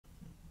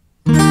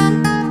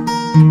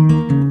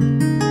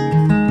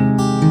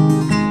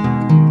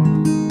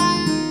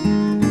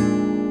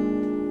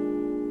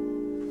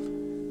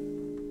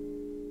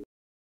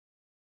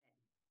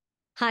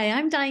Hi,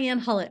 I'm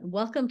Diane Hullett, and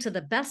welcome to the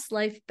Best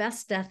Life,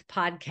 Best Death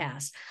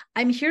podcast.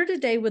 I'm here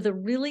today with a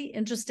really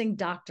interesting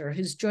doctor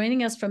who's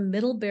joining us from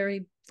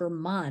Middlebury,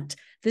 Vermont.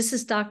 This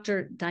is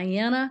Dr.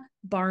 Diana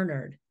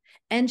Barnard,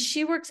 and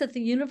she works at the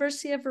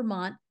University of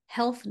Vermont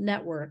Health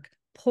Network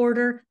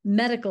Porter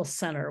Medical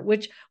Center,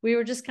 which we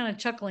were just kind of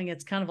chuckling.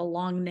 It's kind of a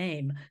long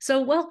name.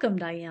 So welcome,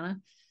 Diana.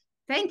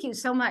 Thank you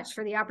so much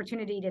for the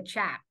opportunity to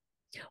chat.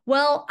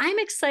 Well, I'm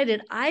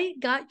excited. I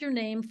got your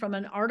name from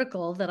an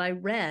article that I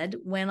read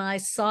when I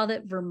saw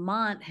that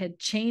Vermont had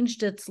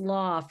changed its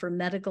law for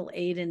medical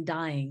aid in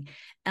dying.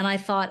 And I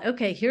thought,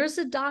 okay, here's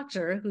a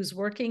doctor who's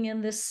working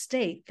in this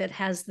state that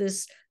has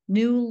this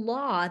new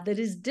law that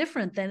is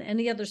different than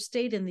any other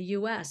state in the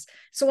US.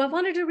 So I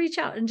wanted to reach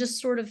out and just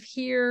sort of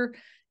hear,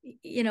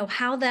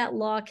 how that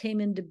law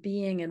came into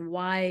being and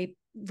why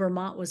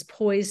Vermont was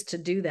poised to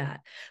do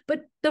that.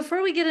 But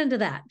before we get into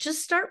that,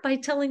 just start by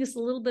telling us a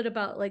little bit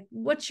about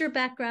what's your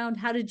background?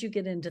 How did you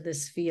get into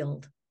this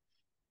field?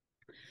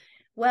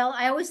 Well,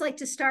 I always like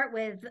to start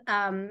with,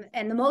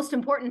 and the most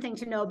important thing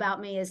to know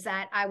about me is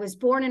that I was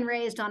born and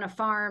raised on a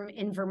farm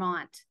in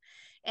Vermont.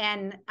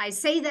 And I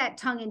say that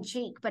tongue in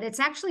cheek, but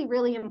it's actually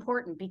really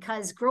important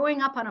because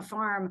growing up on a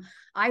farm,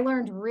 I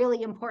learned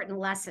really important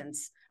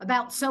lessons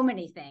about so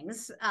many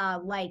things,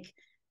 like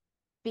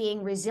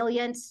being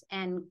resilient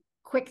and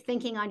quick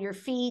thinking on your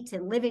feet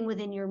and living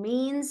within your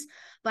means.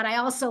 But I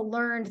also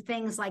learned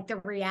things like the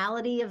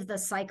reality of the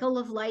cycle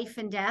of life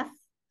and death,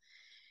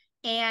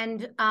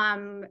 and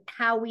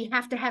how we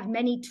have to have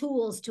many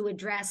tools to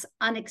address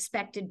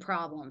unexpected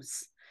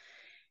problems.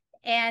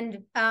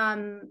 And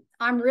I'm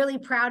really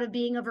proud of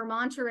being a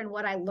Vermonter and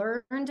what I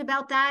learned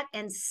about that.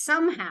 And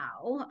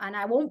somehow, and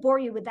I won't bore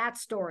you with that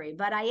story,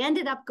 but I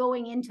ended up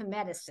going into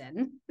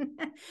medicine.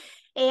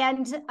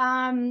 And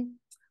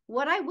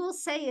what I will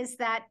say is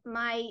that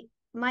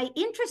my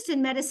interest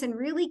in medicine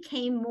really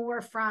came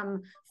more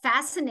from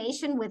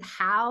fascination with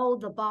how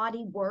the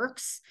body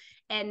works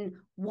and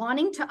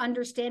wanting to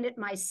understand it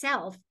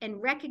myself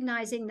and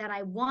recognizing that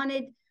I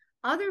wanted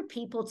other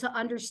people to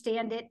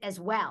understand it as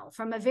well.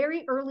 From a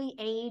very early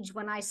age,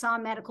 when I saw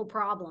medical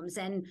problems,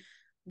 and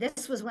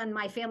this was when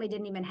my family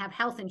didn't even have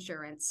health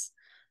insurance,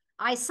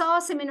 I saw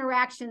some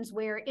interactions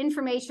where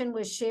information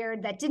was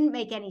shared that didn't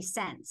make any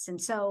sense.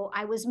 And so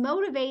I was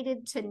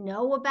motivated to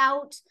know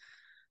about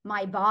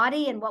my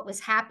body and what was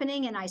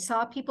happening. And I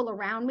saw people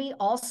around me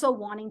also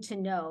wanting to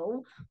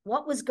know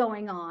what was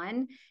going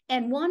on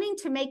and wanting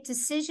to make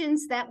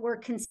decisions that were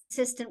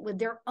consistent with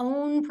their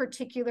own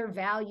particular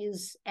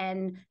values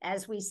and,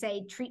 as we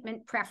say,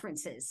 treatment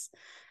preferences,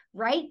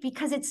 right?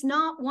 Because it's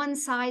not one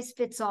size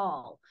fits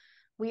all.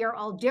 We are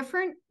all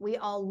different. We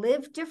all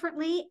live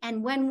differently.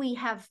 And when we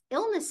have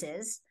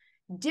illnesses,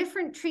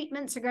 different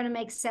treatments are going to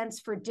make sense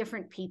for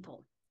different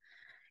people.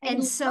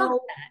 And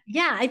so,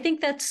 yeah, I think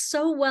that's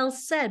so well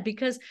said,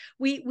 because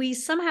we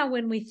somehow,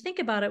 when we think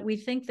about it, we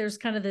think there's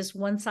kind of this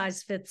one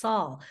size fits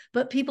all,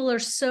 but people are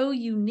so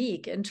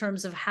unique in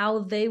terms of how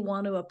they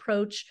want to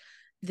approach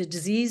the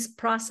disease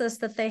process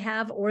that they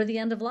have or the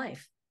end of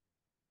life.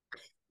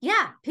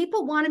 Yeah,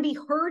 people want to be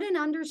heard and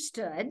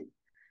understood.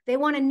 They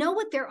want to know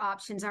what their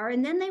options are,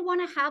 and then they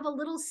want to have a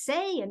little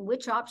say in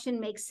which option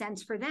makes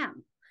sense for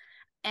them.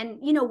 And,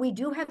 we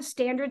do have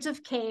standards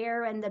of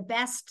care and the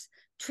best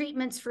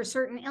treatments for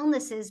certain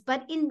illnesses,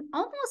 but in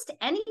almost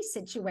any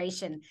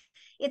situation,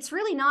 it's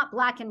really not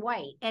black and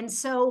white. And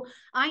so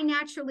I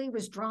naturally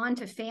was drawn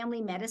to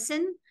family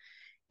medicine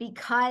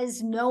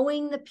because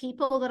knowing the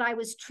people that I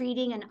was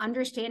treating and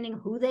understanding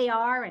who they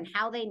are and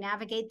how they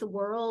navigate the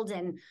world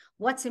and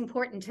what's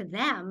important to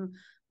them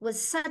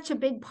was such a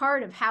big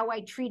part of how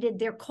I treated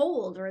their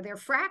cold or their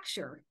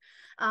fracture,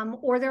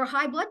 or their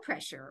high blood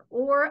pressure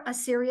or a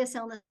serious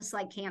illness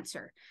like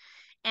cancer.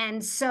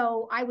 And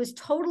so I was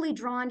totally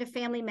drawn to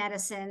family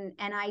medicine,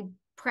 and I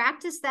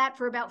practiced that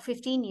for about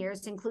 15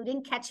 years,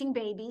 including catching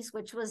babies,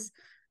 which was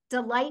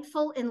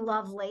delightful and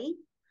lovely.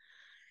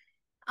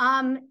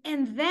 And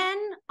then,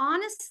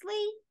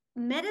 honestly,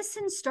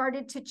 medicine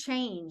started to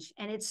change,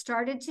 and it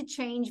started to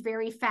change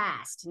very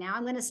fast. Now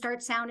I'm going to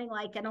start sounding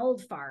like an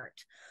old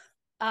fart,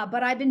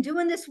 but I've been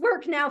doing this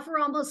work now for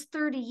almost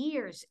 30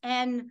 years.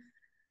 And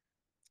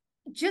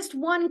just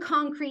one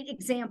concrete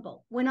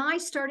example, when I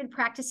started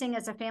practicing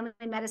as a family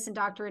medicine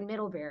doctor in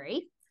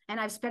Middlebury, and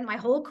I've spent my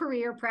whole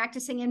career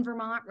practicing in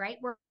Vermont, right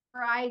where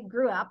I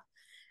grew up,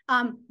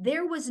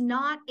 there was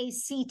not a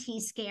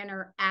CT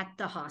scanner at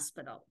the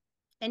hospital.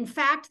 In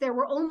fact, there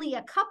were only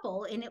a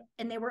couple in it,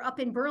 and they were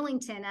up in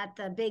Burlington at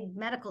the big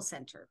medical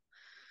center.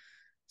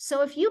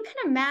 So if you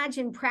can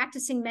imagine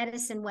practicing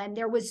medicine when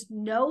there was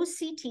no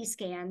CT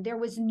scan, there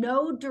was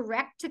no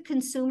direct to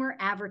consumer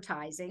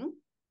advertising,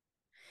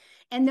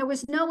 and there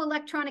was no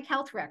electronic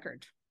health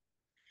record.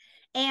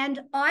 And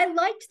I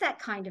liked that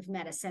kind of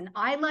medicine.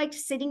 I liked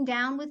sitting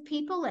down with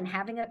people and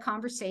having a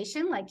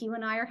conversation like you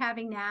and I are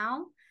having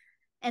now,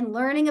 and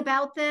learning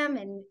about them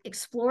and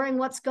exploring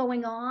what's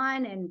going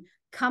on and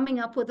coming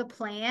up with a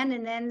plan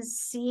and then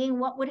seeing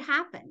what would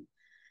happen.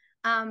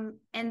 And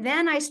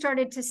then I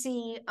started to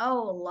see,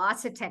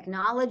 lots of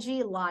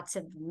technology, lots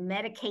of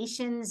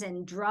medications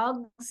and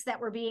drugs that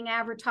were being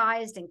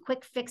advertised and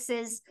quick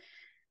fixes.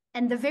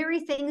 And the very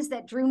things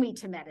that drew me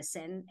to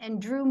medicine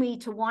and drew me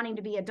to wanting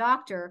to be a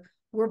doctor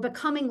were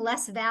becoming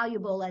less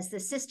valuable as the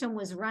system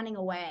was running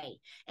away.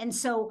 And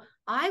so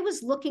I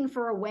was looking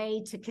for a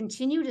way to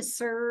continue to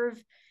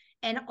serve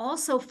and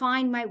also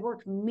find my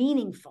work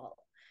meaningful.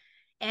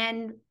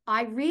 And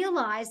I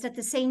realized at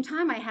the same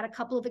time, I had a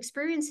couple of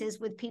experiences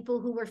with people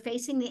who were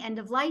facing the end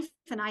of life.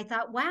 And I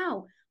thought,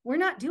 wow, we're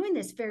not doing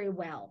this very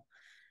well.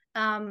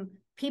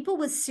 People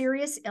with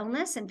serious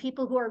illness and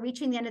people who are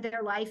reaching the end of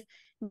their life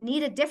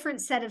need a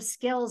different set of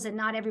skills. And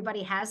not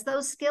everybody has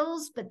those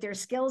skills, but they're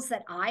skills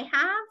that I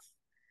have.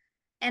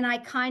 And I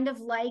kind of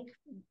like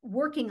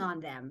working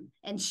on them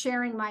and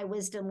sharing my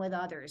wisdom with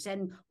others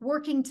and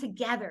working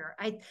together.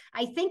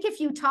 I think if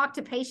you talk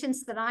to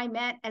patients that I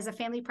met as a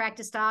family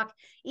practice doc,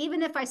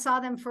 even if I saw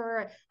them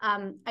for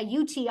a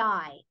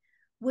UTI,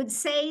 would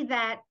say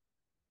that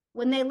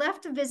when they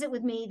left a visit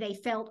with me, they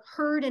felt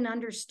heard and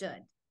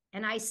understood.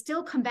 And I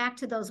still come back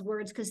to those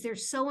words because they're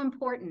so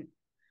important.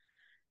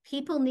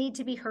 People need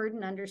to be heard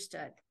and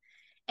understood.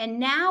 And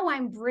now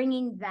I'm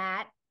bringing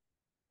that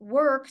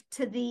work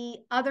to the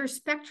other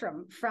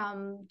spectrum,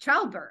 from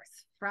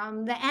childbirth,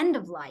 from the end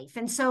of life.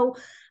 And so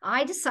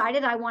I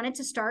decided I wanted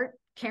to start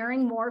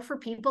caring more for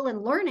people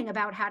and learning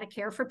about how to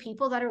care for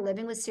people that are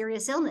living with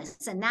serious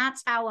illness. And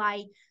that's how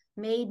I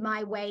made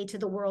my way to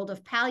the world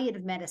of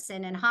palliative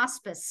medicine and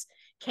hospice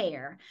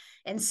care.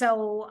 And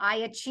so I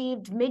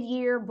achieved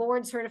mid-year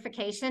board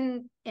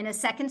certification in a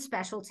second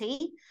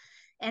specialty.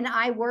 And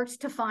I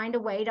worked to find a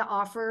way to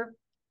offer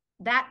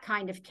that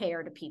kind of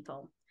care to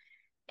people.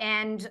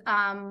 And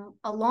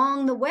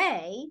along the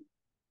way,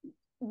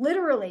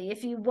 literally,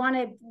 if you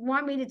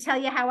want me to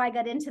tell you how I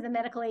got into the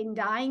medical aid and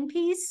dying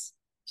piece.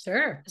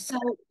 Sure. So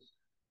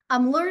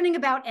I'm learning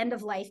about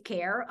end-of-life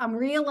care. I'm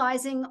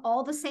realizing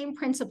all the same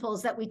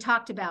principles that we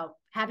talked about,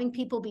 having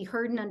people be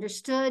heard and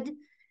understood,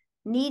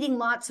 needing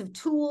lots of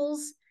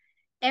tools,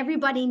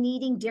 everybody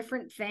needing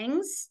different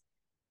things.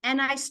 And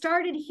I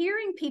started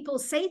hearing people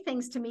say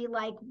things to me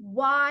like,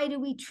 why do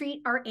we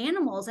treat our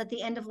animals at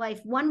the end of life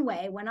one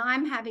way when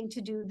I'm having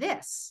to do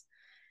this?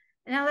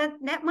 Now,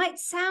 that might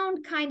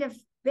sound kind of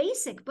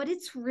basic, but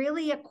it's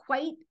really a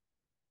quite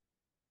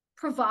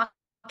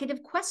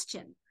provocative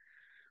question.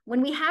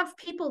 When we have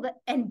people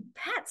and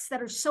pets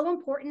that are so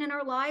important in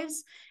our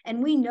lives,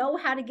 and we know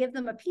how to give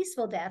them a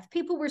peaceful death,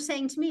 people were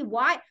saying to me,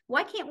 why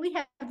can't we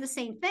have the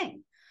same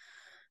thing?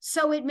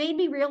 So it made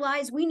me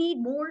realize we need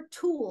more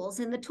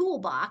tools in the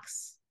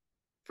toolbox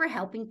for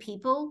helping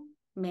people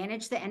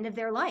manage the end of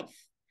their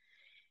life.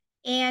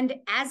 And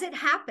as it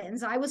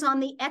happens, I was on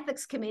the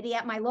ethics committee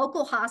at my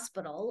local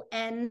hospital,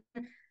 and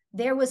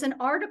there was an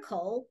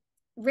article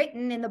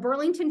written in the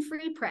Burlington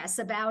Free Press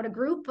about a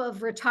group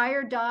of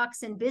retired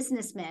docs and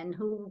businessmen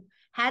who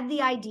had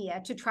the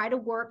idea to try to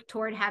work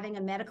toward having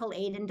a medical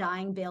aid in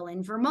dying bill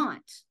in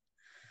Vermont.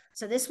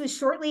 So this was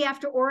shortly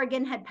after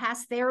Oregon had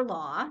passed their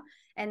law.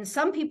 And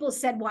some people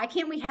said, why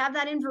can't we have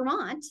that in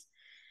Vermont?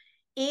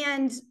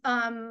 And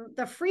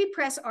the Free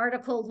Press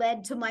article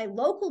led to my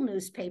local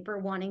newspaper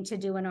wanting to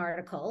do an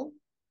article.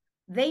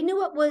 They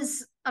knew it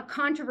was a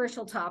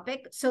controversial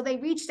topic, so they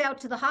reached out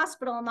to the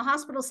hospital, and the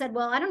hospital said,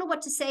 well, I don't know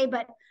what to say,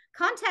 but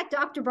contact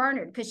Dr.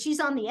 Barnard because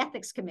she's on the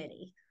ethics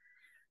committee.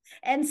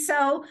 And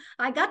so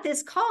I got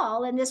this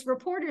call, and this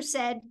reporter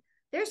said,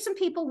 there's some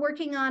people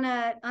working on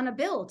a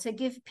bill to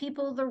give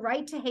people the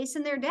right to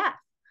hasten their death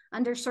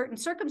under certain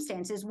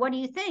circumstances. What do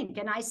you think?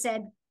 And I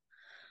said,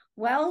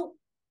 well,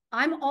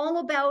 I'm all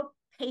about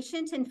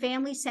patient and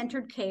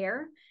family-centered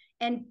care,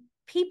 and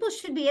people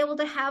should be able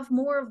to have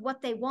more of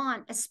what they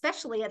want,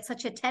 especially at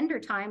such a tender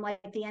time like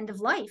the end of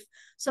life.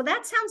 So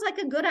that sounds like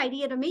a good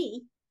idea to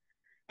me.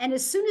 And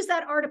as soon as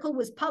that article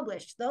was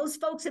published, those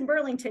folks in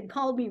Burlington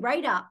called me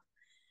right up.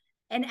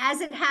 And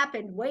as it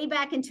happened way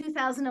back in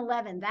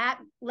 2011, that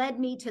led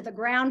me to the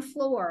ground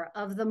floor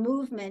of the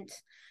movement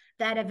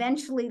that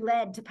eventually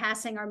led to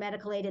passing our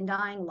medical aid in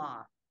dying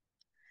law.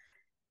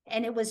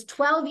 And it was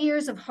 12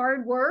 years of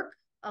hard work,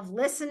 of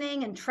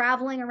listening and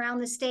traveling around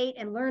the state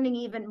and learning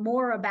even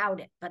more about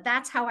it. But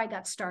that's how I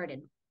got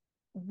started.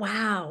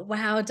 Wow,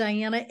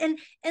 Diana.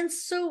 And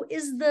so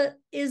is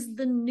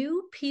the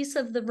new piece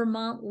of the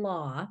Vermont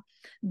law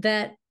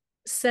that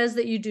says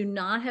that you do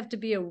not have to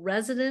be a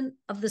resident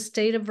of the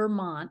state of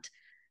Vermont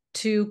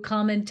to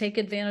come and take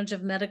advantage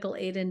of medical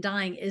aid in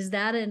dying, is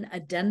that an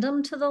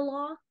addendum to the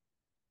law?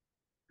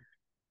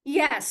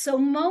 Yes. So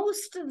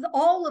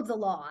all of the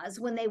laws,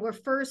 when they were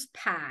first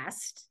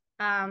passed,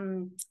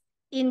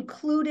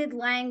 included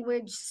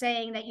language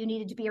saying that you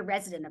needed to be a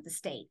resident of the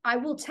state. I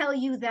will tell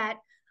you that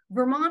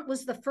Vermont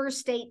was the first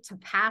state to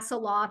pass a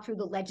law through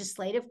the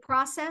legislative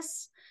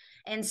process.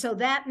 And so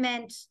that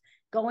meant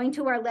going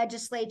to our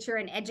legislature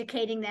and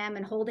educating them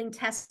and holding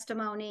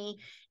testimony.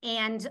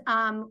 And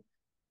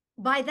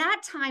by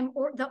that time,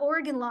 the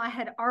Oregon law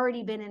had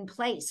already been in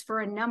place for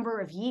a number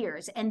of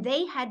years, and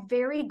they had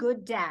very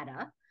good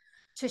data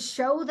to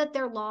show that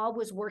their law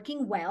was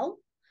working well,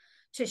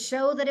 to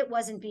show that it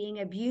wasn't being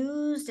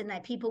abused and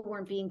that people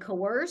weren't being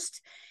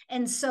coerced.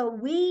 And so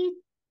we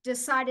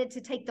decided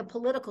to take the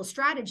political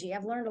strategy.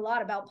 I've learned a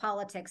lot about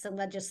politics and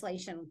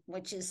legislation,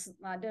 which is,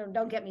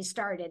 don't get me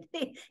started.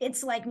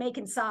 It's like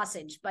making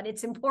sausage, but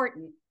it's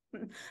important.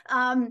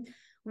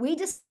 We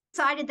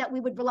decided that we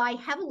would rely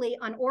heavily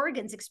on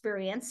Oregon's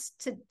experience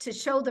to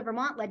show the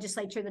Vermont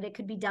legislature that it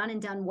could be done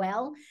and done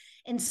well.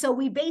 And so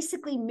we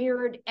basically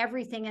mirrored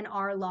everything in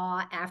our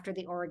law after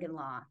the Oregon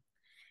law.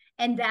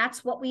 And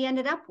that's what we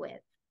ended up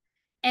with.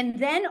 And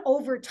then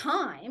over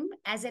time,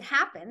 as it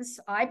happens,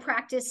 I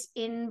practice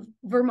in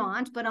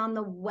Vermont, but on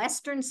the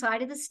western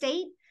side of the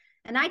state,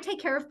 and I take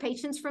care of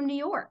patients from New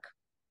York.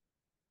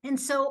 And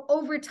so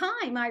over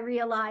time, I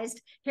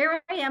realized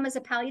here I am as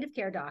a palliative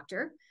care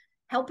doctor,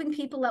 helping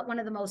people at one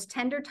of the most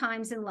tender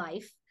times in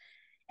life.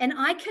 And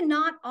I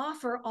cannot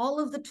offer all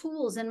of the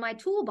tools in my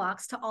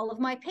toolbox to all of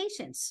my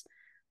patients.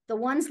 The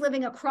ones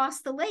living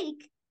across the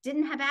lake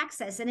didn't have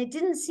access, and it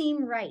didn't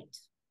seem right.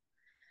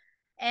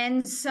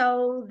 And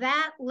so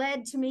that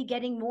led to me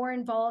getting more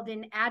involved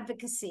in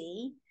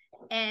advocacy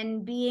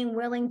and being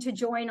willing to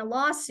join a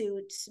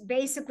lawsuit,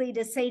 basically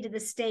to say to the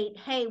state,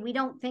 hey, we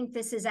don't think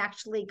this is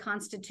actually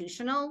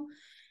constitutional,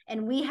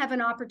 and we have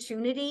an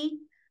opportunity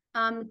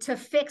to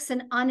fix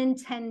an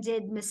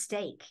unintended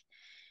mistake.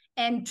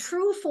 And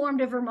true form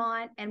to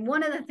Vermont, and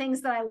one of the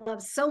things that I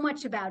love so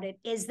much about it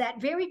is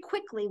that very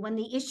quickly when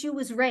the issue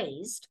was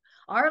raised,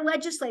 our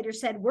legislator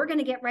said, we're going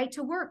to get right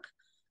to work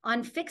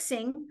on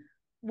fixing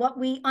what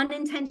we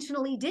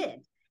unintentionally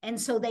did. And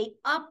so they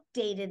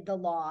updated the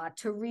law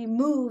to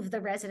remove the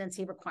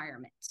residency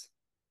requirements.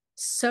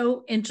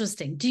 So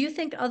interesting. Do you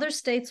think other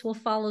states will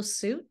follow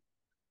suit?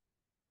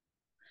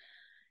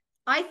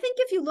 I think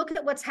if you look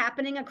at what's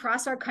happening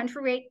across our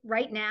country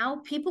right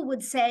now, people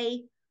would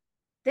say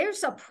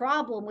there's a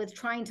problem with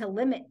trying to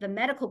limit the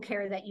medical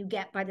care that you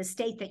get by the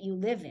state that you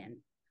live in,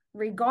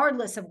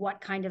 regardless of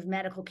what kind of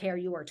medical care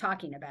you are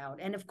talking about.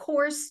 And of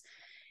course,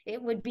 it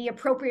would be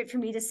appropriate for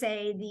me to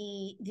say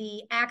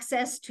the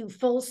access to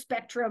full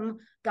spectrum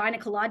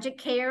gynecologic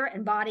care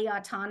and body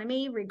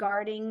autonomy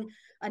regarding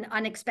an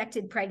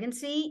unexpected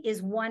pregnancy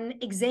is one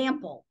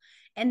example,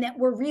 and that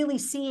we're really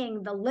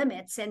seeing the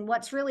limits and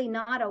what's really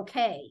not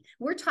okay.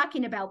 We're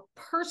talking about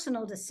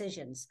personal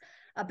decisions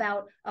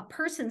about a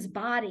person's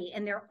body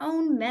and their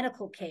own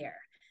medical care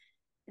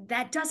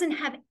that doesn't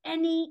have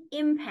any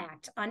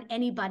impact on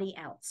anybody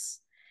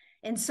else.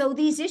 And so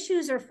these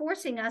issues are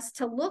forcing us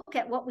to look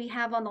at what we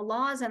have on the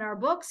laws in our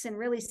books and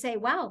really say,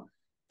 wow,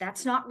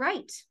 that's not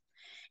right.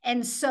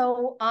 And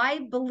so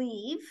I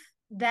believe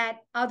that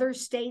other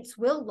states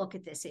will look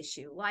at this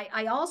issue.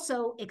 I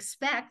also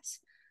expect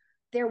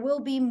there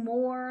will be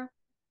more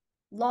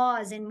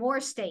laws in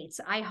more states,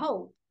 I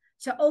hope,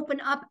 to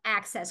open up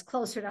access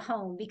closer to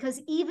home,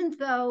 because even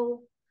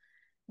though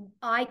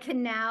I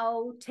can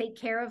now take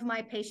care of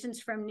my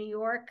patients from New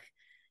York,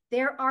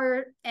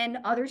 and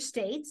other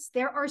states,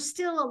 there are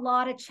still a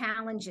lot of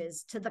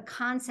challenges to the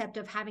concept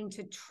of having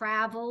to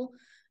travel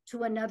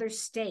to another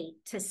state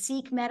to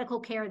seek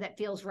medical care that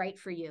feels right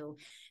for you.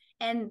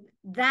 And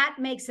that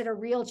makes it a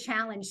real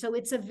challenge. So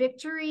it's a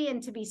victory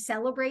and to be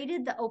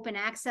celebrated, the open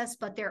access,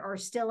 but there are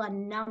still a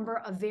number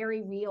of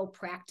very real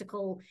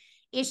practical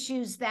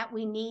issues that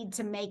we need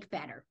to make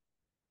better.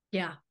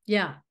 Yeah.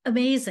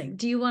 Amazing.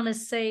 Do you want to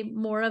say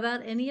more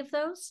about any of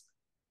those?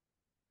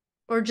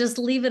 Or just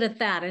leave it at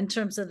that in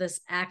terms of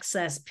this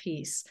access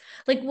piece?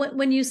 Like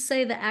when you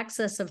say the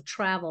access of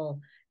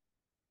travel,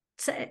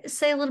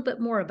 say a little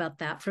bit more about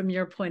that from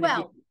your point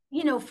of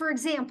view. For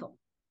example,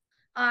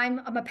 I'm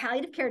a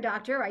palliative care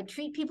doctor. I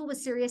treat people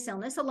with serious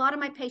illness. A lot of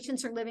my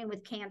patients are living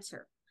with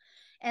cancer.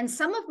 And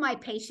some of my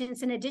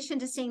patients, in addition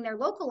to seeing their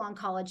local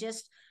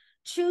oncologist,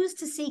 choose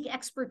to seek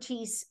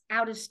expertise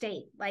out of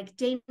state, like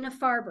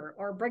Dana-Farber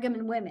or Brigham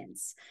and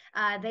Women's.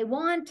 They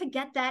want to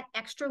get that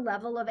extra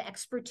level of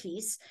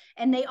expertise,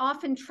 and they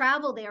often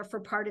travel there for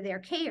part of their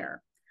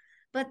care.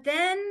 But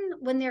then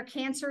when their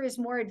cancer is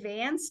more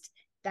advanced,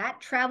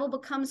 that travel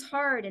becomes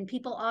hard, and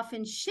people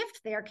often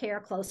shift their care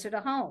closer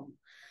to home.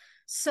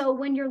 So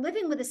when you're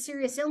living with a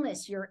serious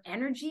illness, your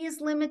energy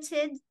is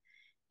limited.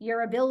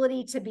 Your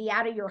ability to be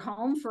out of your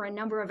home for a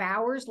number of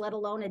hours, let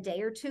alone a day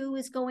or two,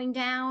 is going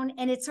down.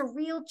 And it's a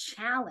real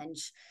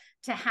challenge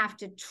to have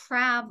to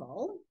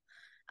travel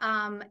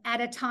at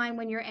a time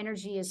when your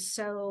energy is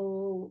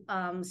so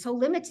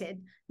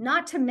limited.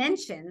 Not to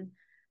mention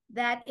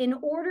that in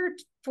order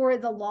for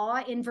the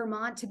law in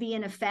Vermont to be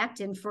in effect,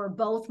 and for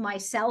both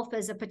myself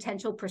as a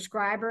potential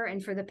prescriber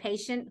and for the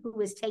patient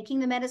who is taking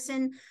the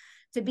medicine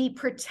to be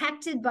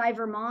protected by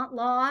Vermont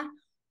law,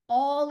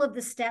 all of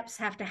the steps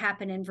have to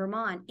happen in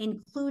Vermont,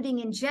 including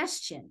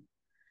ingestion.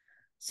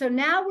 So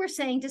now we're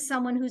saying to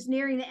someone who's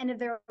nearing the end of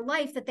their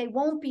life that they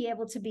won't be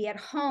able to be at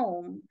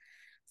home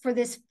for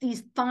these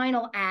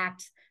final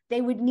act.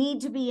 They would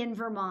need to be in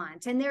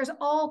Vermont. And there's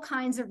all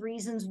kinds of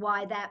reasons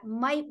why that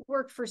might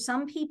work for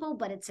some people,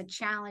 but it's a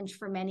challenge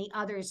for many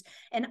others.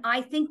 And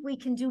I think we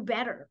can do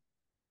better.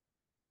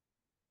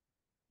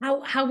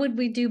 How would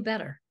we do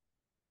better?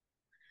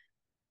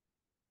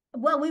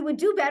 Well, we would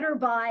do better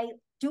by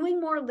doing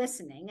more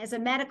listening as a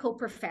medical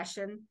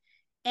profession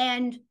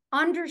and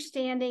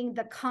understanding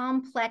the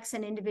complex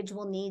and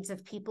individual needs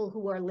of people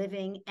who are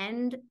living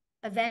and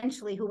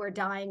eventually who are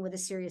dying with a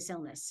serious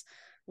illness.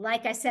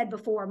 Like I said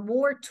before,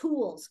 more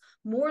tools,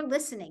 more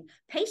listening.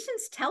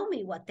 Patients tell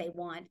me what they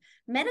want.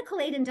 Medical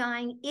aid in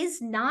dying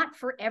is not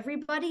for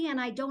everybody,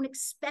 and I don't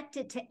expect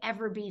it to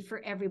ever be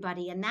for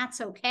everybody, and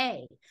that's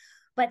okay.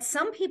 But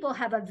some people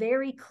have a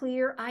very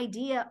clear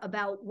idea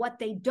about what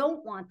they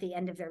don't want the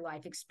end of their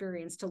life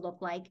experience to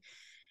look like.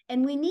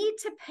 And we need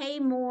to pay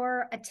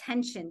more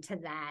attention to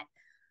that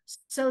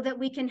so that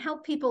we can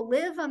help people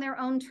live on their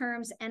own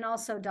terms and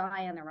also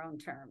die on their own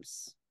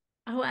terms.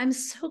 Oh, I'm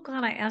so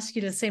glad I asked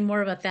you to say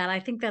more about that. I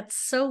think that's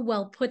so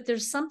well put.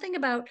 There's something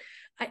about,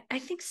 I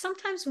think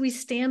sometimes we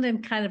stand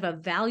in kind of a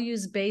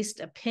values-based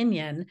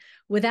opinion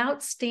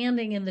without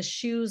standing in the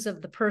shoes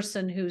of the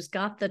person who's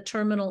got the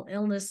terminal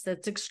illness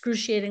that's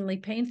excruciatingly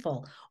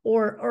painful,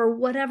 or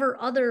whatever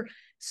other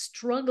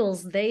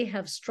struggles they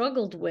have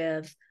struggled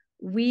with.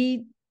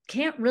 We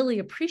can't really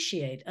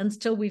appreciate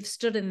until we've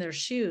stood in their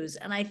shoes.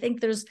 And I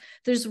think there's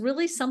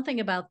really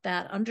something about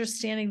that,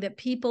 understanding that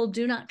people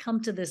do not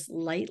come to this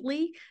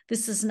lightly.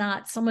 This is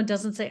not, someone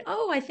doesn't say,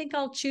 oh, I think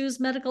I'll choose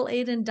medical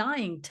aid in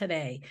dying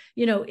today.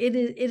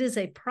 It is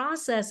a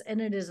process,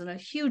 and it is a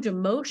huge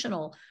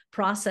emotional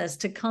process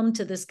to come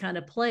to this kind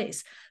of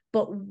place.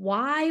 But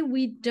why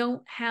we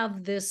don't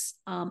have this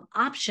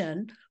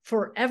option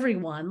for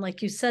everyone,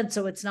 like you said,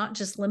 so it's not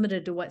just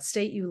limited to what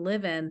state you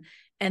live in,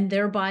 and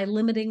thereby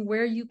limiting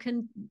where you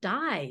can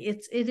die.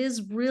 It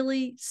is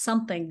really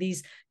something,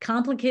 these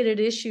complicated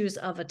issues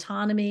of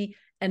autonomy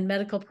and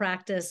medical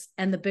practice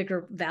and the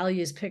bigger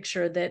values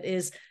picture that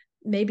is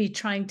maybe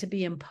trying to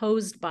be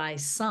imposed by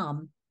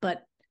some,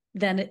 but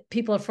then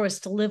people are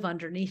forced to live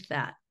underneath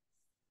that.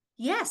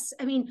 Yes.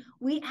 I mean,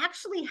 we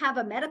actually have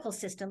a medical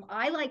system.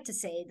 I like to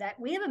say that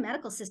we have a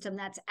medical system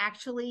that's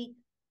actually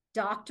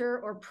doctor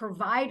or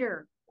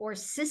provider or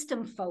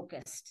system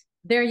focused.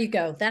 There you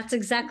go. That's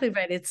exactly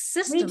right. It's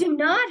system. We do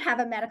not have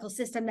a medical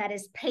system that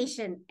is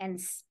patient and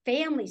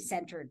family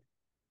centered,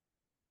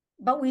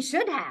 but we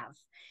should have.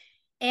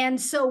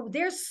 And so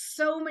there's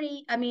so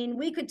many, I mean,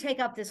 we could take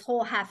up this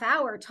whole half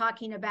hour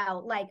talking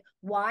about, like,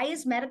 why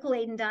is medical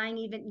aid in dying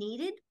even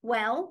needed?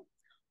 Well,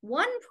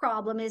 one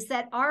problem is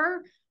that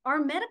our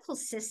medical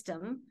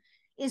system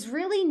is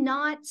really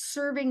not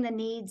serving the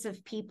needs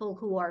of people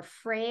who are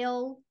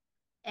frail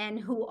and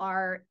who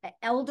are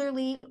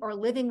elderly or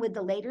living with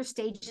the later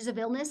stages of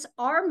illness.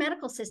 Our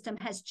medical system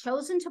has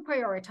chosen to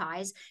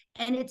prioritize,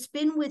 and it's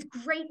been with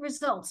great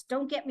results.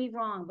 Don't get me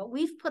wrong, but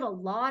we've put a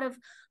lot of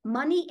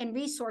money and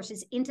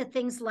resources into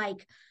things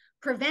like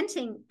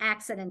preventing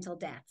accidental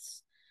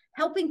deaths,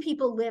 helping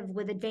people live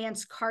with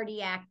advanced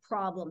cardiac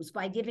problems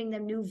by giving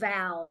them new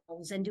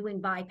valves and doing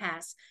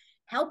bypass,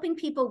 helping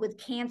people with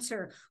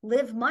cancer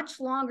live much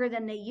longer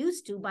than they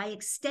used to by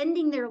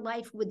extending their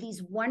life with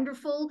these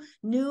wonderful,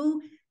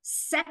 new,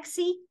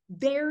 sexy,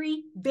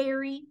 very,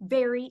 very,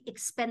 very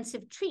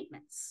expensive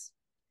treatments.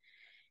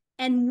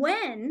 And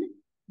when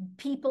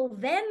people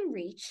then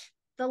reach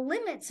the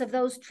limits of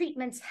those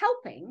treatments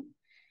helping,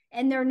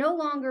 and they're no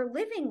longer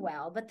living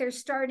well, but they're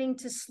starting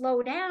to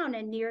slow down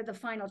and near the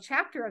final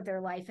chapter of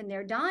their life and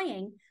they're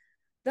dying,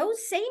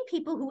 those same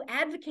people who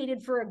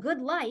advocated for a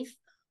good life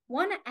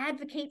want to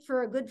advocate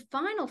for a good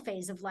final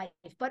phase of life,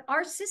 but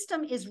our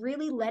system is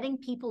really letting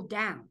people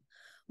down.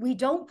 We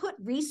don't put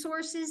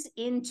resources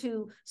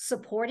into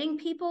supporting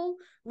people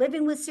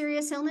living with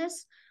serious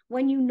illness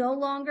when you no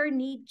longer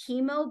need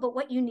chemo, but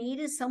what you need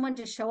is someone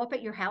to show up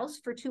at your house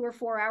for 2 or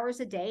 4 hours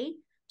a day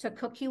to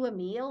cook you a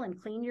meal and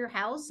clean your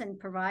house and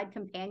provide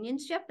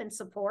companionship and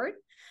support.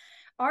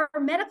 Our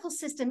medical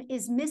system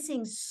is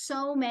missing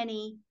so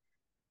many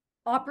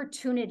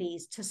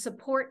opportunities to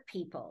support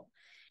people.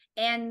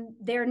 And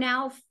they're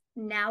now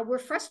we're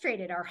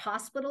frustrated. Our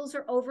hospitals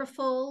are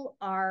overfull,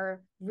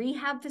 our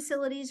rehab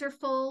facilities are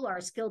full,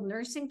 our skilled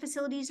nursing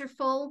facilities are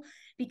full,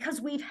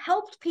 because we've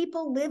helped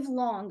people live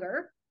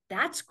longer.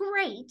 That's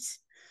great,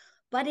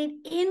 but it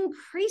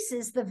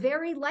increases the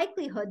very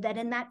likelihood that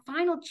in that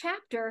final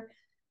chapter,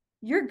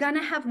 you're going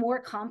to have more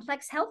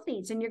complex health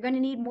needs and you're going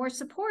to need more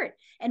support.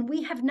 And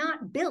we have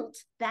not built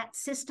that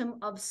system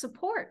of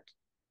support.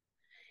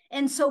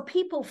 And so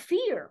people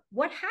fear,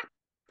 what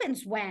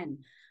happens when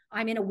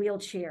I'm in a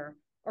wheelchair,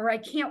 or I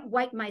can't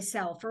wipe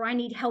myself, or I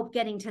need help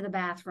getting to the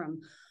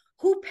bathroom?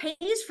 Who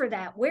pays for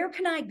that? Where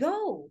can I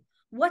go?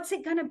 What's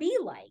it going to be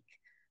like?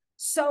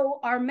 So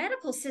our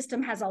medical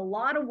system has a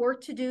lot of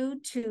work to do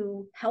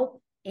to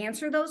help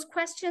answer those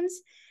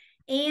questions.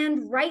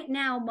 And right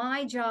now,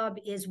 my job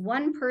is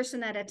one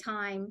person at a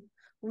time,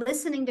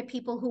 listening to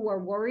people who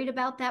are worried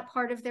about that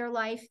part of their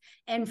life.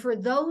 And for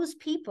those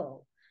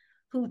people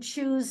who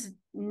choose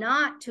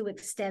not to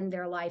extend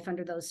their life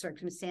under those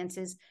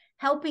circumstances,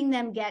 helping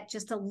them get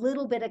just a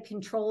little bit of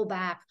control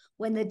back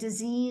when the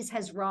disease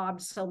has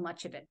robbed so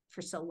much of it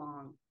for so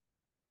long.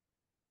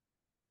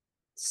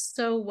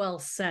 So well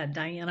said,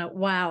 Diana.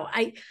 Wow.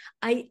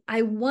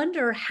 I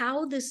wonder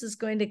how this is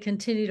going to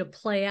continue to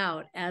play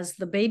out as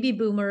the baby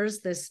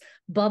boomers, this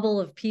bubble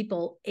of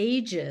people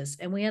ages,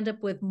 and we end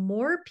up with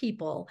more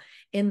people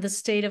in the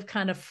state of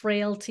kind of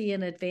frailty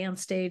and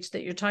advanced age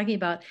that you're talking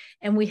about.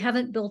 And we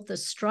haven't built the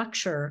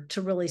structure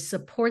to really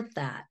support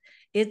that.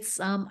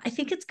 It's I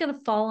think it's going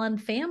to fall on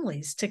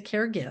families to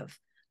caregive,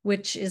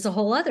 which is a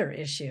whole other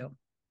issue.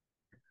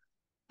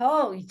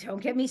 Oh,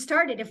 don't get me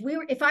started.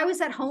 If I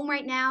was at home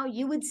right now,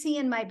 you would see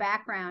in my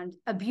background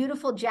a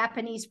beautiful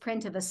Japanese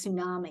print of a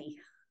tsunami,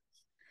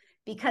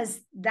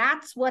 because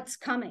that's what's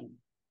coming,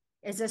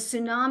 is a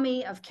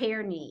tsunami of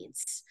care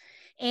needs.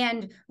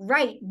 And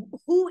right,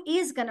 who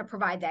is going to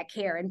provide that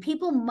care? And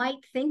people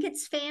might think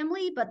it's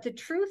family, but the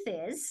truth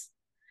is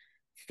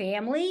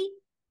family,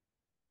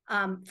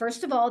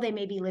 first of all, they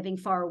may be living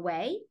far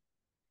away.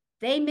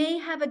 They may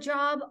have a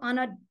job on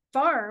a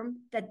farm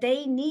that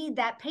they need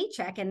that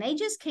paycheck and they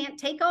just can't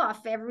take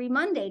off every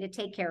Monday to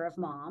take care of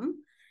mom.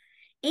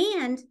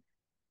 And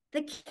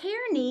the care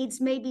needs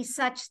may be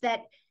such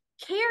that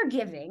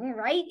caregiving,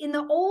 right? In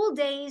the old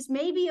days,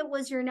 maybe it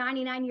was your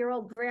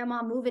 99-year-old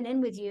grandma moving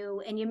in with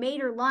you and you made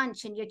her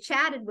lunch and you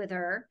chatted with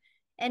her.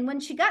 And when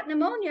she got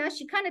pneumonia,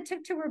 she kind of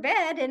took to her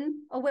bed and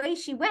away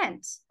she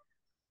went.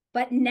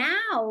 But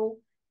now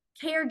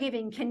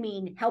caregiving can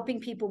mean helping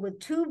people with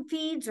tube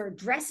feeds or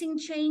dressing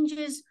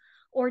changes,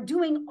 or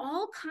doing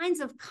all kinds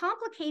of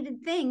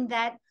complicated things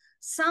that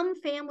some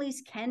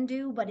families can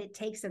do, but it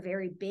takes a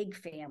very big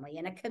family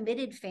and a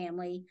committed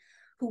family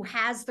who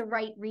has the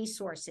right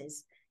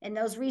resources. And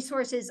those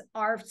resources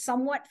are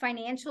somewhat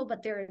financial,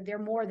 but they're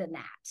more than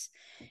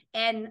that.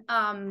 And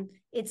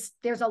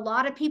there's a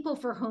lot of people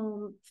for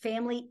whom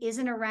family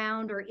isn't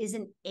around or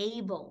isn't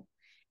able.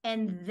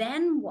 And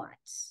then what?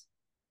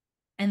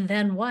 And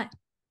then what?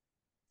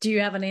 Do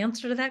you have an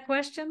answer to that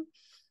question?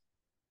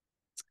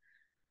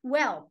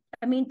 Well,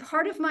 I mean,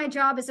 part of my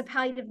job as a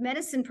palliative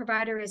medicine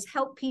provider is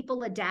help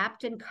people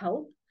adapt and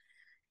cope.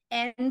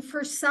 And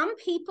for some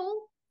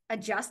people,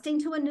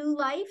 adjusting to a new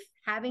life,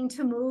 having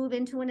to move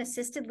into an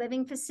assisted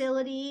living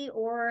facility,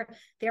 or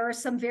there are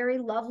some very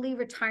lovely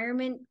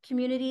retirement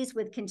communities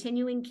with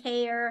continuing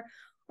care,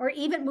 or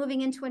even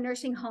moving into a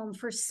nursing home.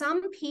 For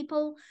some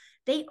people,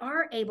 they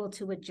are able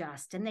to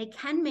adjust and they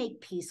can make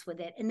peace with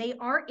it. And they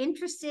are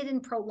interested in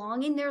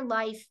prolonging their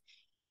life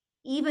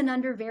even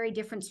under very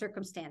different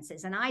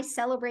circumstances. And I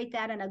celebrate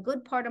that. And a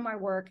good part of my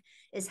work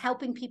is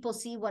helping people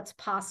see what's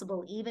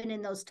possible, even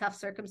in those tough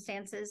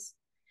circumstances.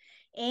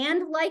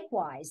 And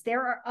likewise,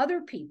 there are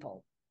other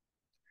people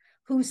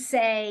who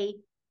say,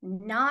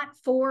 not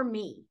for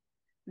me.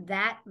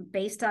 That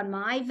based on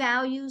my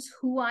values,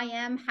 who I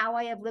am, how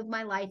I have lived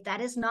my life,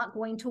 that is not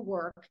going to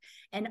work.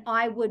 And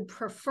I would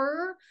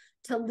prefer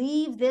to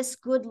leave this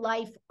good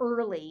life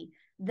early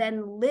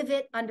than live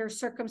it under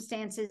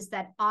circumstances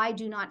that I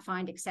do not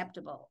find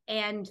acceptable.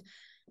 And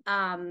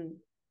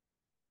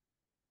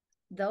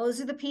those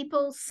are the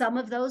people, some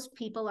of those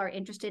people are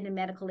interested in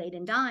medical aid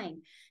in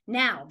dying.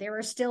 Now, there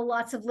are still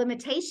lots of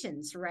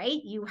limitations,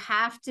 right? You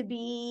have to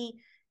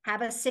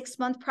have a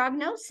 6-month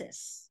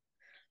prognosis.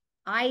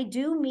 I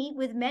do meet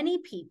with many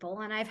people,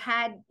 and I've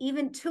had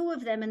even 2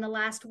 of them in the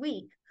last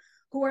week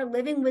who are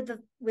living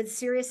with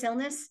serious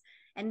illness,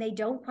 and they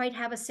don't quite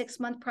have a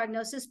 6-month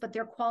prognosis, but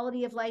their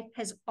quality of life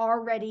has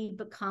already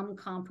become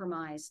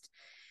compromised,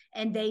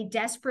 and they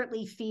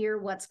desperately fear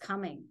what's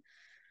coming.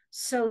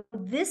 So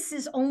this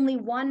is only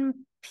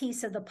one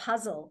piece of the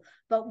puzzle,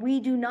 but we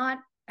do not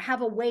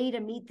have a way to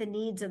meet the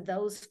needs of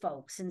those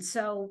folks. And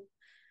so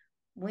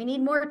we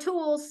need more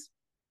tools.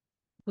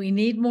 We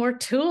need more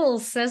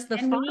tools, says the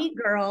farm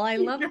girl. I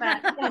love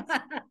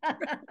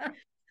that.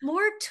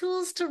 More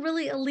tools to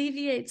really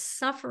alleviate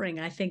suffering,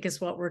 I think,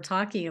 is what we're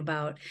talking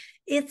about.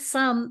 It's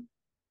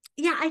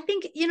yeah, I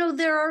think,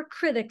 there are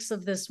critics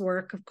of this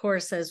work, of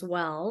course, as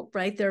well,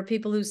 right? There are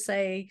people who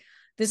say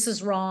this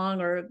is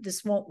wrong, or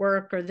this won't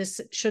work, or this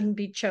shouldn't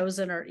be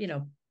chosen, or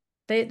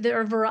there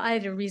are a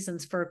variety of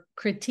reasons for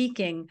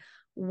critiquing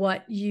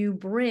what you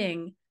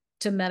bring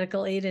to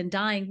medical aid in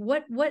dying.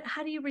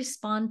 How do you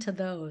respond to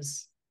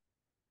those?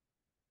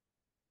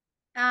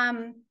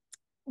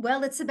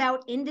 Well, it's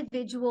about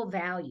individual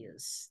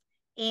values.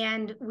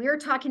 And we're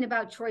talking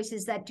about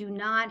choices that do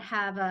not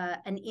have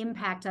an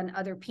impact on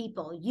other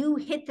people. You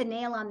hit the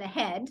nail on the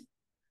head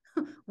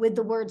with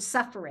the word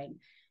suffering.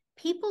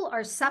 People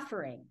are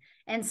suffering,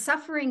 and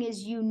suffering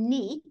is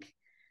unique.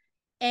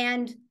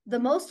 And the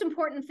most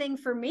important thing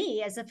for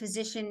me as a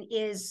physician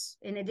is,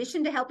 in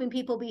addition to helping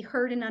people be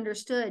heard and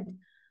understood,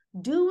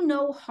 do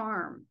no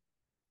harm.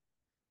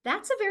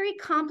 That's a very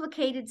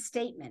complicated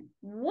statement.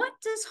 What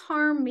does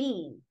harm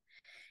mean?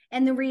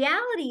 And the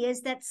reality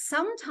is that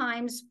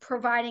sometimes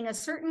providing a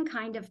certain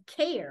kind of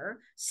care,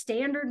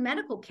 standard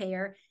medical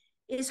care,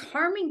 is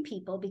harming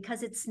people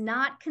because it's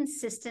not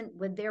consistent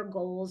with their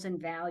goals and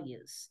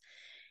values.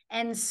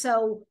 And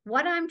so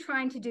what I'm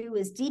trying to do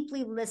is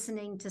deeply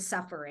listening to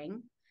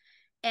suffering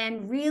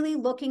and really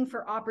looking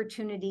for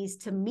opportunities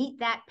to meet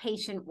that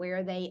patient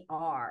where they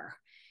are.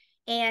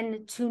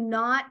 and to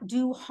not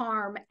do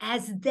harm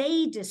as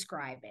they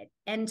describe it,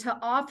 and to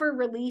offer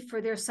relief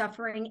for their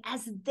suffering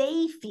as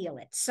they feel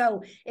it.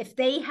 So if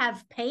they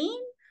have pain,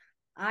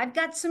 I've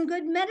got some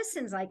good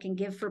medicines I can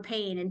give for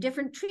pain and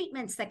different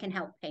treatments that can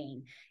help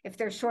pain. If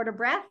they're short of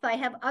breath, I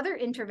have other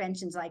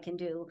interventions I can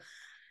do.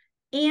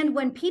 And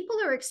when people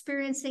are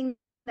experiencing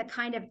the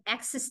kind of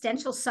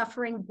existential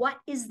suffering, what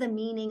is the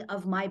meaning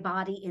of my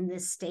body in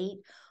this state?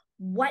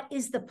 What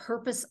is the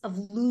purpose of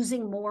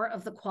losing more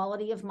of the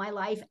quality of my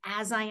life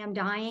as I am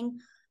dying?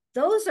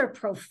 Those are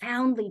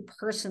profoundly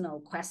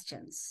personal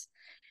questions.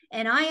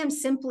 And I am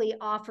simply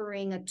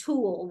offering a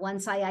tool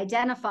once I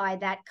identify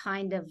that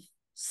kind of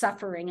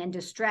suffering and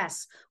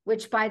distress,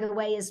 which, by the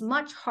way, is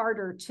much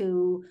harder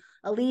to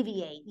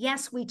alleviate.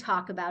 Yes, we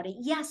talk about it.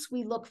 Yes,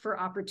 we look for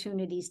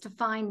opportunities to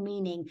find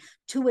meaning,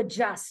 to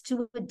adjust,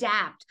 to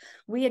adapt.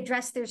 We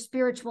address their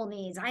spiritual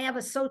needs. I have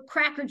a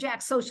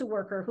crackerjack social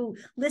worker who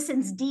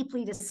listens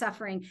deeply to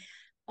suffering.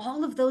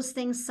 All of those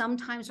things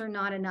sometimes are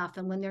not enough.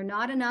 And when they're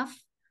not enough,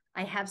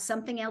 I have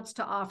something else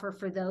to offer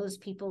for those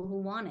people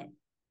who want it.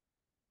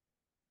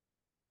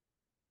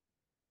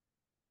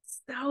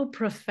 So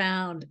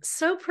profound,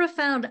 so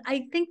profound.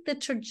 I think the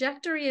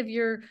trajectory of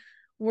your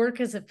work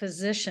as a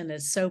physician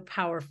is so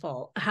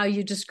powerful. How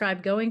you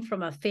describe going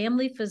from a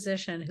family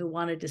physician who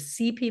wanted to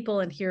see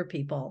people and hear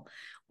people,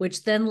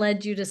 which then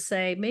led you to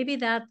say, maybe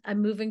that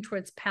I'm moving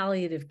towards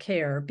palliative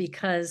care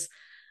because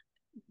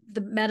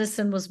the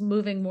medicine was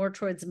moving more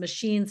towards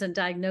machines and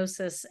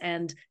diagnosis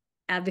and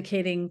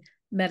advocating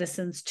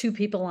medicines to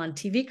people on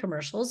TV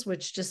commercials,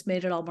 which just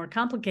made it all more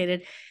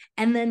complicated.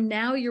 And then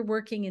now you're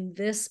working in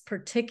this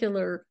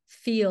particular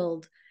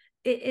field.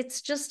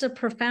 It's just a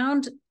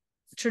profound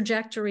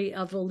trajectory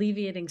of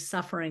alleviating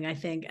suffering, I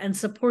think, and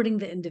supporting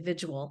the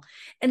individual.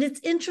 And it's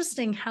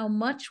interesting how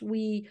much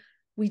we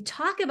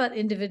talk about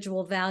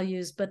individual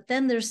values, but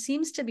then there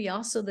seems to be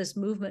also this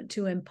movement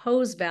to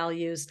impose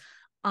values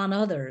on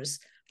others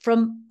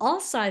from all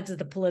sides of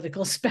the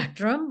political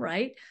spectrum,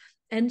 right?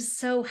 And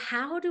so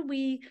how do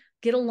we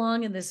get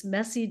along in this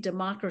messy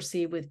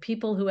democracy with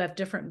people who have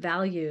different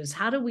values?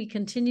 How do we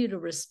continue to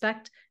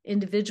respect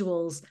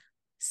individuals,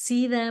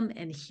 see them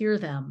and hear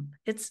them?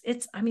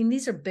 I mean,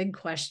 these are big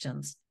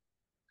questions.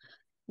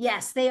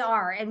 Yes, they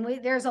are.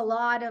 And there's a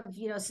lot of,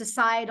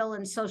 societal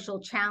and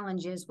social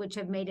challenges, which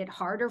have made it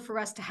harder for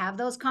us to have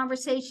those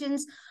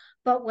conversations.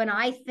 But when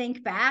I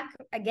think back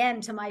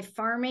again to my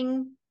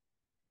farming,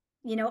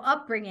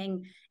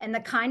 upbringing and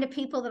the kind of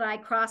people that I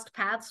crossed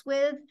paths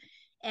with,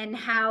 and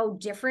how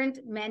different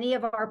many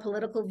of our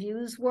political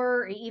views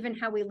were, even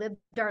how we lived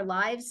our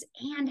lives,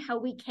 and how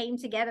we came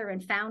together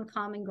and found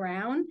common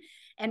ground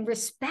and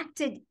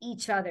respected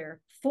each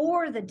other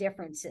for the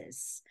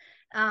differences.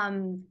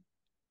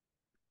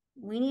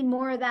 We need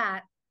more of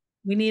that.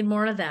 We need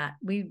more of that.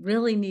 We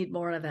really need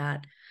more of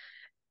that.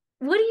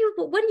 What do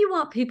you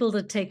want people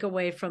to take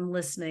away from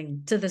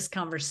listening to this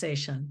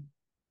conversation?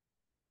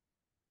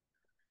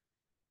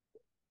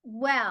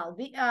 Well,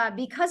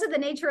 because of the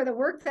nature of the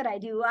work that I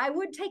do, I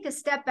would take a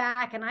step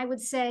back and I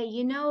would say,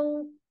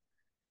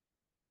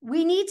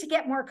 we need to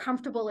get more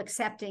comfortable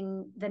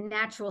accepting the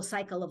natural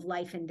cycle of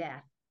life and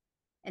death,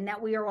 and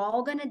that we are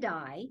all going to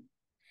die.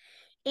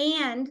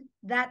 And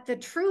that the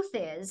truth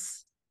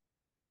is,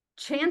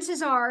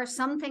 chances are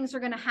some things are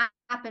going to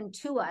happen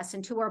to us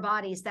and to our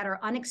bodies that are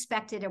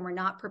unexpected and we're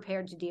not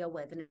prepared to deal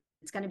with. And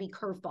it's going to be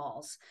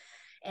curveballs.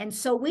 And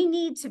so we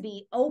need to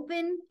be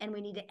open, and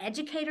we need to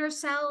educate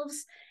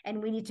ourselves,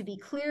 and we need to be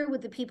clear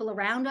with the people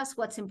around us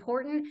what's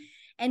important,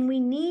 and we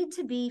need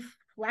to be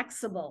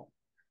flexible.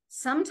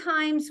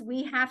 Sometimes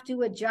we have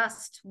to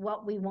adjust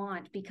what we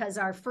want because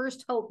our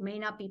first hope may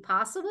not be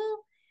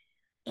possible,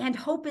 and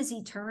hope is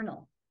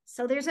eternal.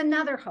 So there's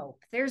another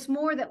hope. There's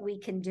more that we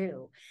can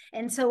do.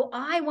 And so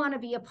I want to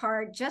be a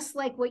part, just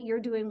like what you're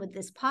doing with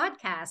this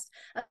podcast,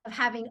 of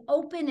having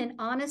open and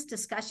honest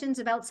discussions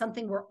about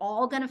something we're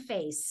all going to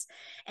face,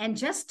 and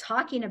just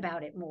talking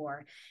about it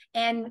more,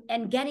 and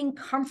getting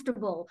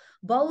comfortable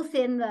both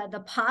in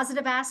the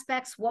positive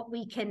aspects,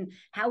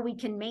 how we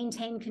can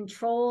maintain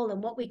control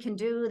and what we can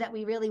do that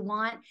we really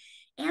want,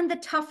 and the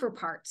tougher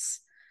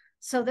parts,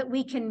 so that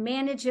we can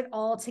manage it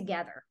all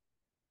together.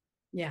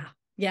 Yeah.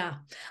 Yeah.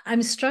 I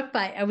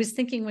was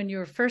thinking when you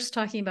were first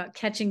talking about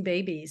catching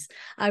babies,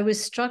 I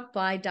was struck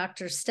by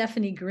Dr.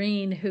 Stephanie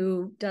Green,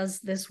 who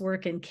does this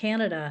work in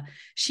Canada.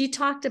 She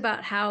talked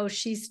about how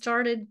she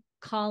started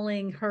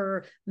calling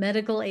her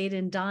medical aid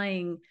in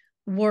dying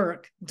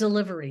work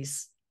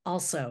deliveries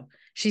also.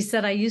 She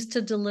said, I used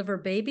to deliver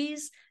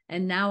babies,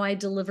 and now I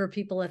deliver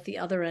people at the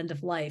other end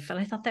of life. And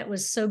I thought that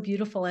was so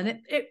beautiful.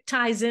 And it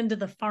ties into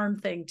the farm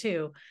thing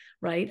too,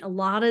 right? A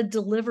lot of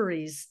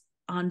deliveries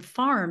on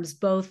farms,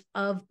 both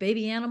of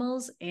baby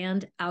animals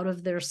and out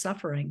of their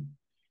suffering.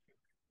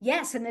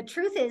 Yes. And the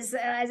truth is,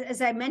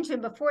 as I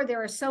mentioned before,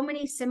 there are so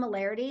many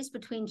similarities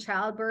between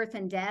childbirth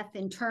and death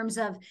in terms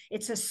of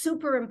it's a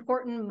super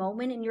important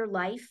moment in your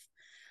life.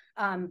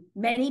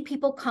 Many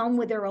people come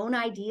with their own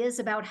ideas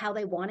about how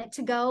they want it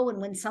to go. And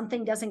when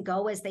something doesn't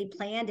go as they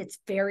planned, it's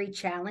very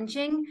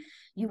challenging.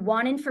 You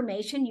want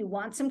information, you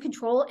want some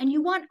control, and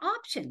you want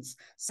options.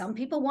 Some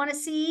people want to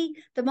see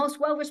the most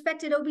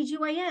well-respected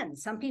OBGYN.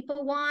 Some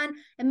people want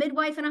a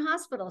midwife in a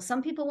hospital.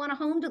 Some people want a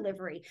home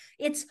delivery.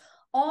 It's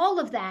all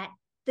of that.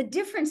 The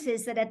difference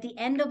is that at the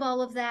end of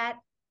all of that,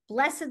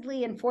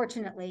 blessedly and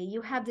fortunately,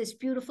 you have this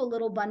beautiful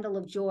little bundle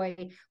of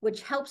joy,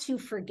 which helps you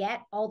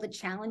forget all the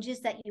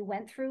challenges that you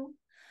went through.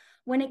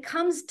 When it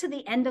comes to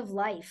the end of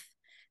life,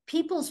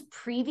 people's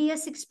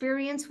previous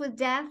experience with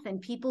death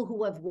and people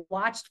who have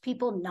watched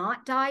people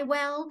not die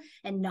well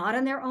and not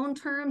on their own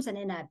terms and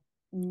in a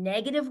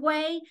negative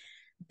way,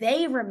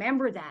 they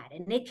remember that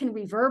and it can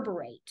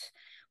reverberate.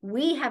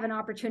 We have an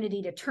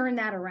opportunity to turn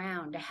that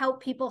around, to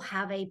help people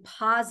have a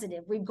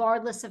positive,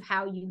 regardless of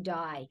how you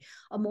die,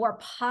 a more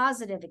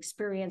positive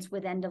experience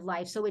with end of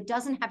life. So it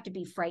doesn't have to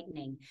be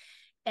frightening.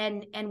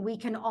 And we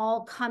can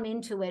all come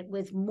into it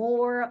with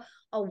more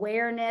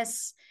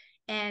awareness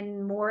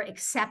and more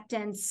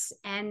acceptance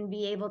and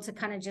be able to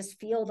kind of just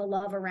feel the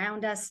love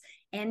around us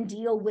and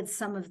deal with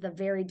some of the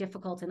very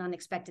difficult and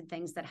unexpected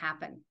things that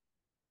happen.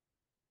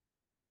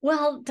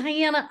 Well,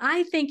 Diana,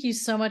 I thank you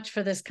so much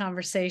for this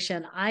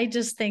conversation. I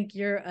just think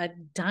you're a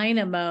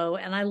dynamo.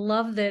 And I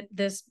love that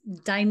this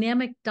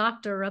dynamic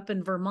doctor up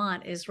in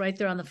Vermont is right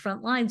there on the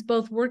front lines,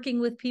 both working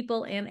with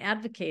people and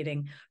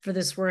advocating for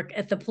this work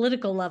at the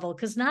political level,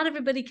 because not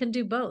everybody can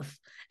do both.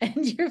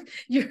 And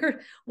you're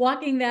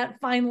walking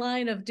that fine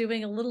line of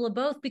doing a little of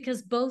both,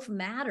 because both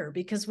matter,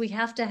 because we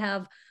have to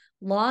have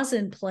laws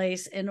in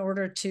place in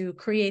order to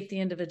create the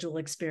individual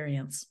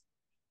experience.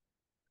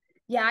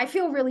 Yeah, I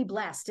feel really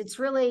blessed. It's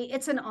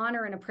an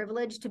honor and a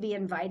privilege to be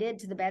invited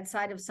to the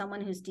bedside of someone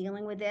who's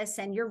dealing with this.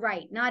 And you're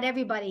right, not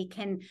everybody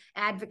can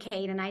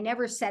advocate, and I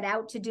never set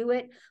out to do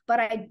it, but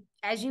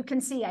as you can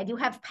see, I do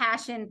have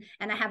passion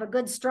and I have a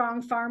good,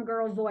 strong farm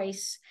girl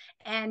voice.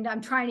 And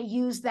I'm trying to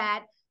use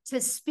that to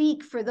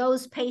speak for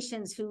those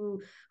patients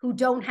who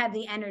don't have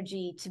the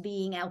energy to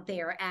being out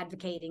there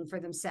advocating for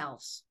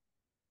themselves.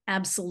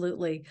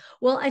 Absolutely.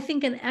 Well, I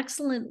think an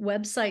excellent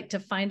website to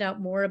find out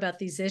more about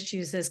these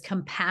issues is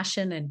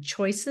Compassion and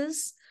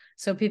Choices.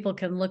 So people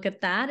can look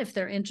at that if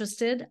they're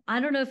interested. I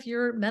don't know if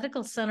your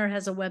medical center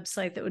has a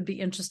website that would be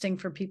interesting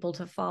for people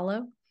to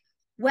follow.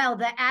 Well,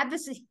 the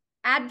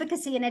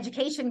advocacy and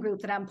education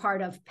group that I'm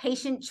part of,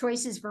 Patient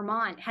Choices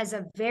Vermont, has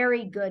a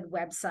very good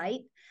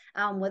website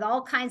with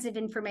all kinds of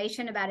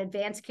information about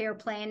advanced care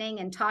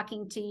planning and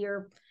talking to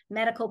your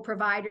medical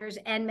providers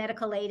and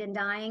medical aid in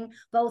dying,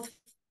 both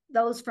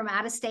those from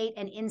out of state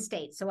and in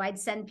state. So I'd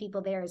send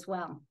people there as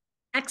well.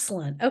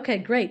 Excellent. Okay,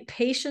 great.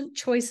 Patient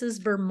Choices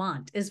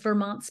Vermont. Is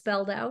Vermont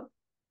spelled out?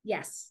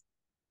 Yes.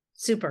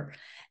 Super.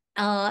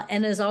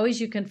 And as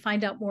always, you can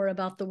find out more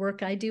about the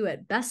work I do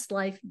at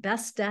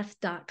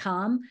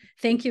bestlifebestdeath.com.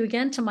 Thank you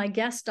again to my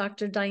guest,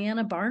 Dr.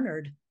 Diana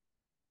Barnard.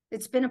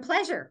 It's been a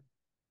pleasure.